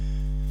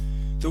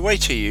The Way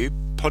to You,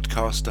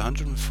 podcast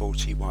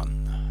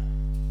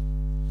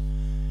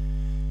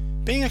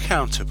 141. Being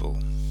accountable.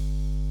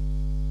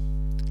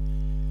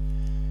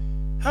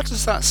 How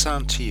does that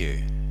sound to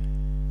you?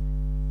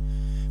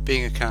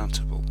 Being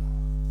accountable.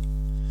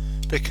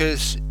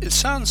 Because it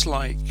sounds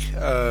like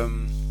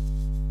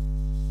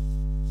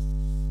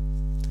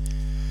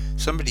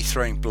somebody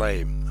throwing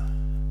blame.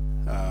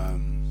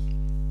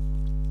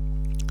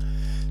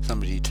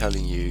 Somebody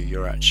telling you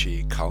you're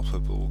actually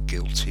culpable,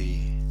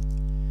 guilty.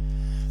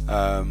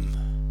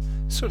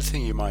 Sort of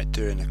thing you might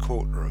do in a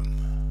courtroom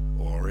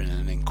or in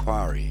an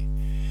inquiry.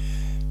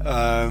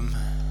 But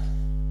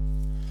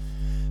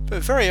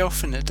very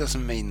often it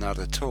doesn't mean that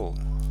at all.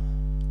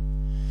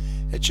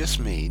 It just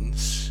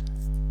means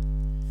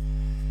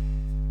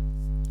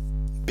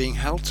being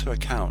held to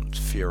account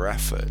for your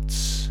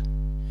efforts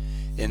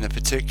in a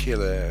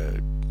particular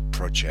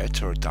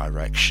project or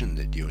direction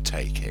that you're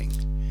taking,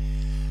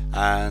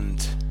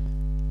 and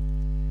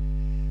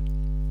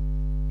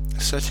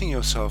setting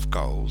yourself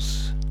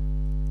goals,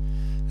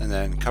 and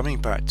then coming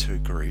back to a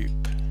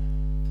group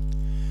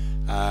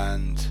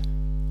and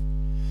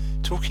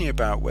talking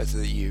about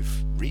whether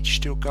you've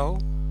reached your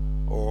goal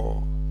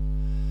or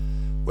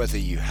whether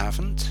you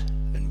haven't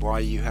and why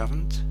you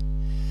haven't,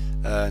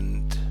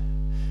 and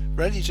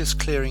really just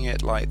clearing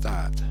it like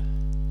that,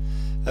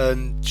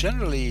 and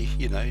generally,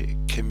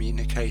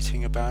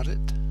 communicating about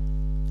it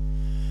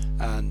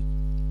and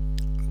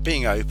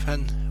being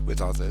open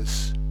with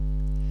others.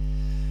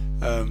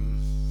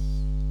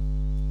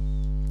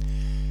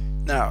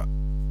 Now,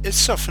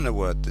 it's often a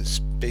word that's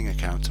being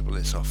accountable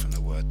is often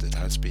a word that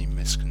has been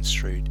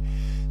misconstrued.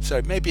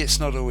 So maybe it's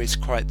not always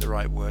quite the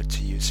right word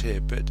to use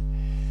here, but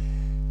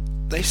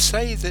they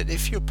say that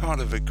if you're part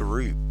of a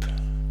group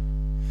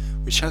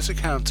which has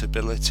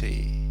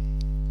accountability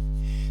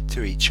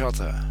to each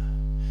other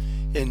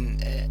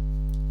in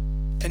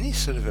any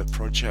sort of a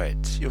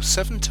project, you're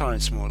 7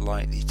 times more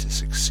likely to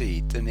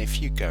succeed than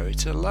if you go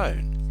it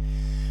alone,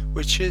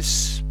 which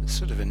is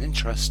sort of an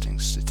interesting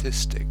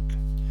statistic,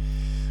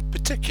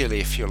 particularly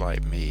if you're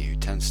like me, who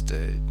tends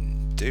to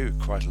do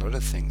quite a lot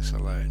of things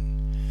alone,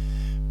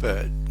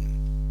 but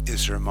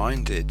is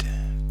reminded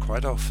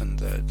quite often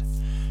that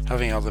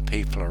having other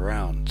people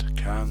around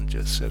can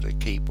just sort of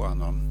keep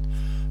one on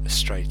a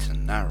straight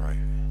and narrow.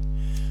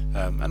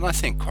 And I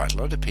think quite a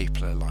lot of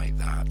people are like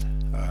that.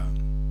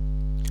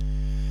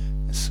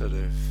 Sort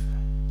of,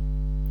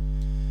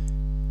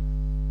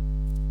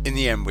 in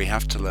the end, we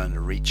have to learn to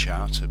reach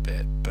out a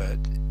bit, but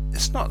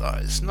it's not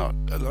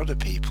a lot of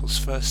people's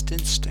first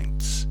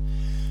instincts,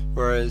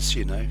 whereas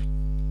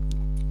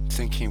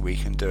thinking we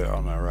can do it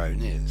on our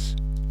own is.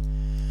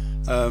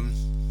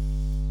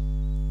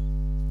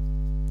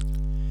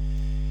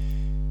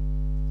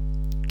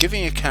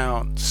 Giving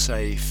account,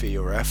 say, for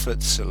your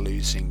efforts at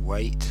losing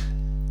weight,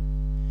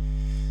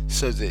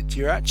 so that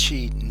you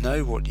actually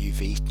know what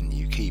you've eaten.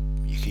 You keep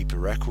a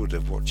record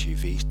of what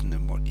you've eaten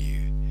and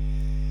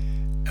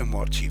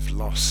what you've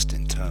lost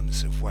in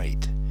terms of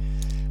weight,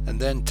 and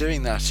then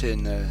doing that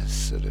in a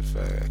sort of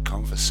a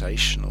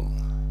conversational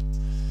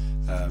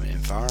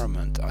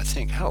environment, I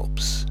think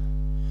helps,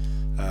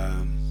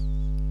 and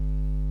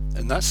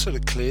that sort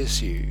of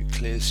clears you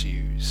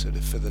sort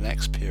of for the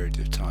next period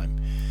of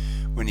time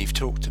when you've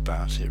talked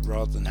about it,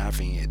 rather than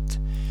having it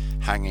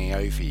hanging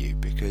over you,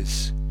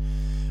 because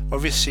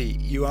obviously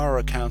you are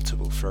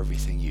accountable for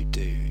everything you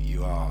do.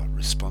 You are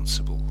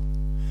responsible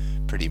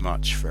pretty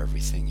much for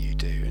everything you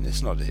do, and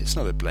it's not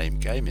a blame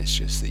game. It's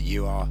just that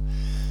you are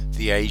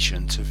the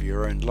agent of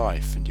your own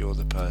life and you're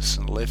the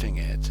person living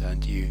it,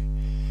 and you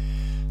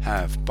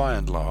have by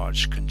and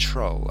large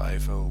control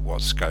over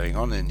what's going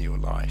on in your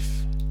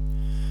life.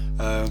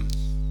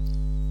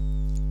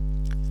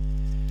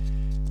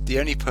 The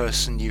only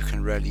person you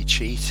can really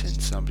cheat in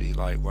something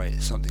like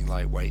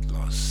weight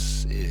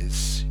loss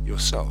is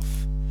yourself.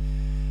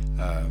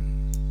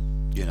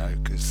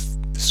 Because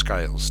the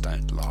scales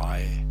don't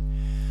lie,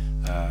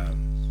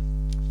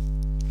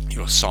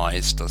 your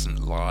size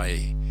doesn't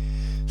lie.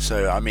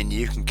 So,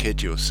 you can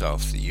kid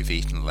yourself that you've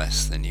eaten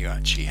less than you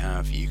actually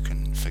have. You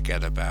can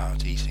forget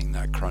about eating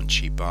that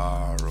crunchy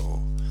bar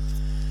or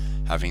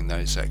having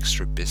those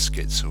extra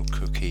biscuits or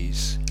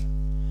cookies,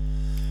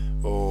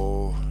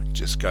 or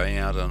just going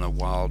out on a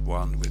wild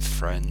one with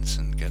friends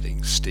and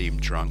getting steam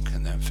drunk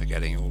and then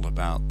forgetting all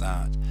about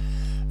that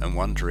and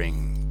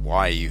wondering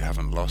why you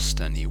haven't lost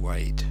any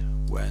weight,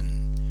 when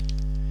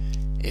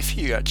if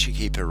you actually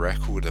keep a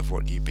record of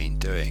what you've been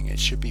doing, it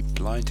should be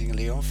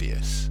blindingly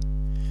obvious.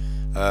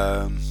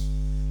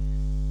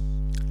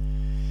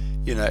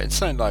 It's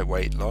something like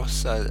weight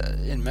loss.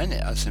 In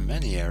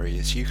many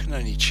areas, you can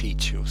only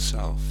cheat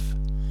yourself.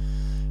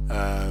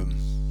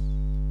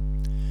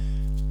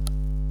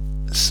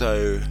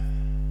 So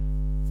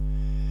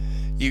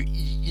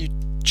you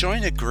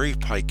join a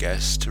group, I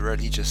guess, to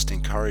really just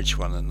encourage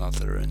one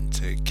another and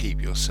to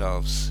keep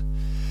yourselves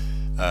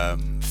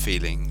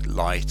feeling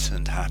light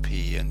and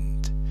happy,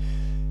 and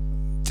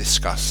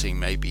discussing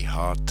maybe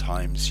hard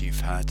times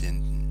you've had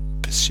in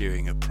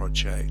pursuing a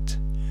project.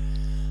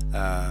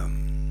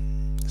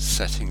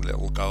 setting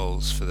little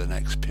goals for the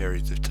next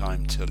period of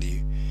time till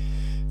you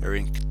are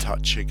in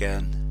touch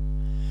again.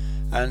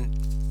 And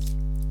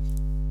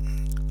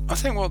I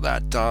think what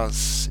that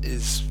does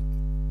is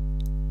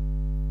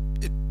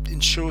it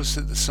ensures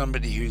that there's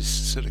somebody who's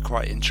sort of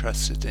quite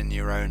interested in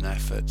your own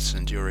efforts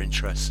and you're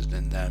interested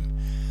in them,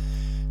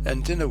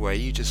 and in a way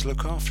you just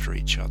look after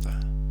each other.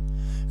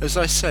 As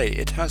I say,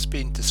 it has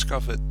been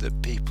discovered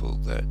that people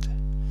that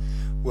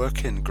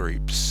work in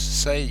groups,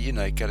 say,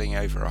 getting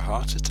over a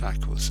heart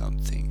attack or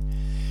something,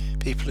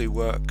 people who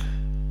work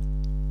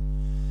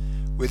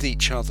with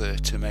each other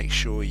to make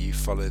sure you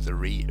follow the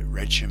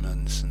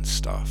regimens and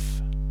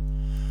stuff,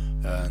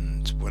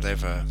 and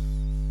whatever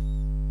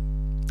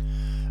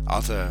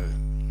other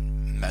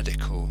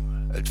medical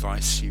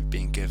advice you've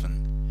been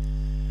given,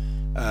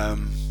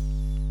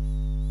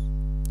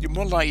 you're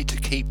more likely to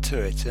keep to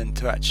it and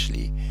to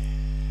actually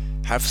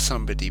have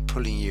somebody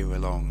pulling you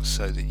along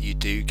so that you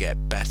do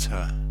get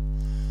better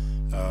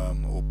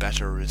or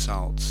better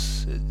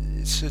results.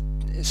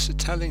 It's a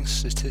telling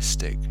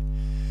statistic.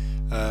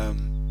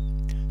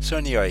 So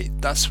anyway,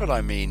 that's what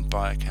I mean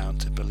by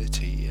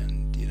accountability,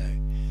 and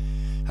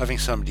having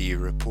somebody you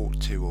report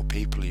to or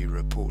people you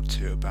report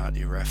to about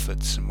your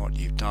efforts and what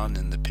you've done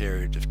in the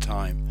period of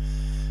time,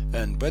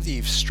 and whether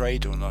you've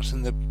strayed or not.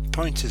 And the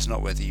point is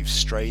not whether you've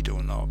strayed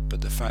or not,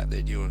 but the fact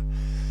that you're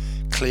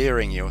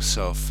clearing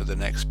yourself for the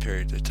next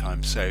period of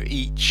time. So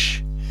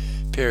each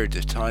period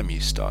of time you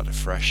start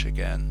afresh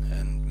again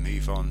and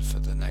move on for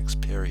the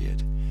next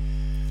period.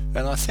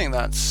 And I think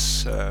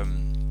that's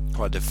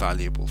quite a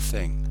valuable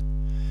thing.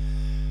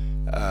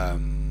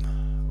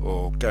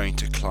 Or going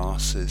to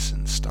classes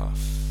and stuff,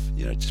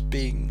 just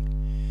being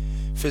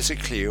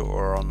physically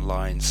or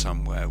online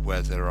somewhere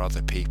where there are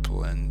other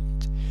people and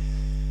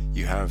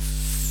you have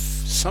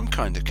some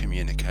kind of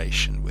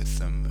communication with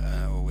them,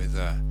 or with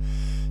a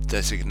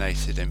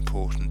designated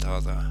important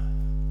other.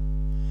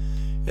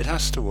 It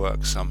has to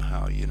work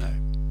somehow,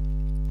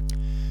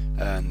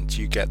 and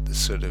you get the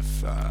sort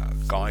of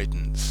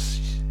guidance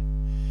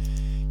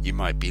you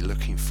might be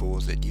looking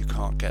for that you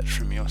can't get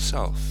from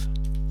yourself.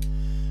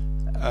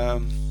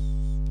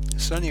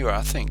 So anyway,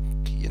 I think,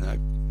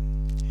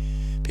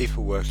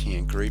 people working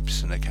in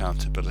groups and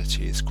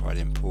accountability is quite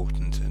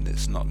important, and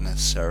it's not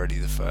necessarily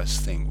the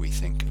first thing we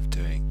think of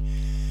doing,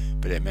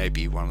 but it may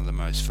be one of the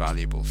most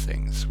valuable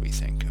things we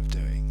think of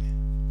doing.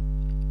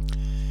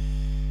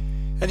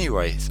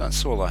 Anyway,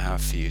 that's all I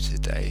have for you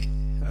today.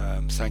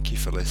 Thank you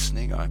for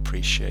listening. I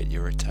appreciate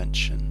your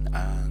attention,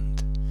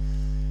 and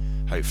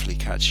hopefully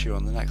catch you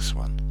on the next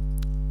one.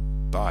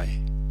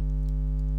 Bye.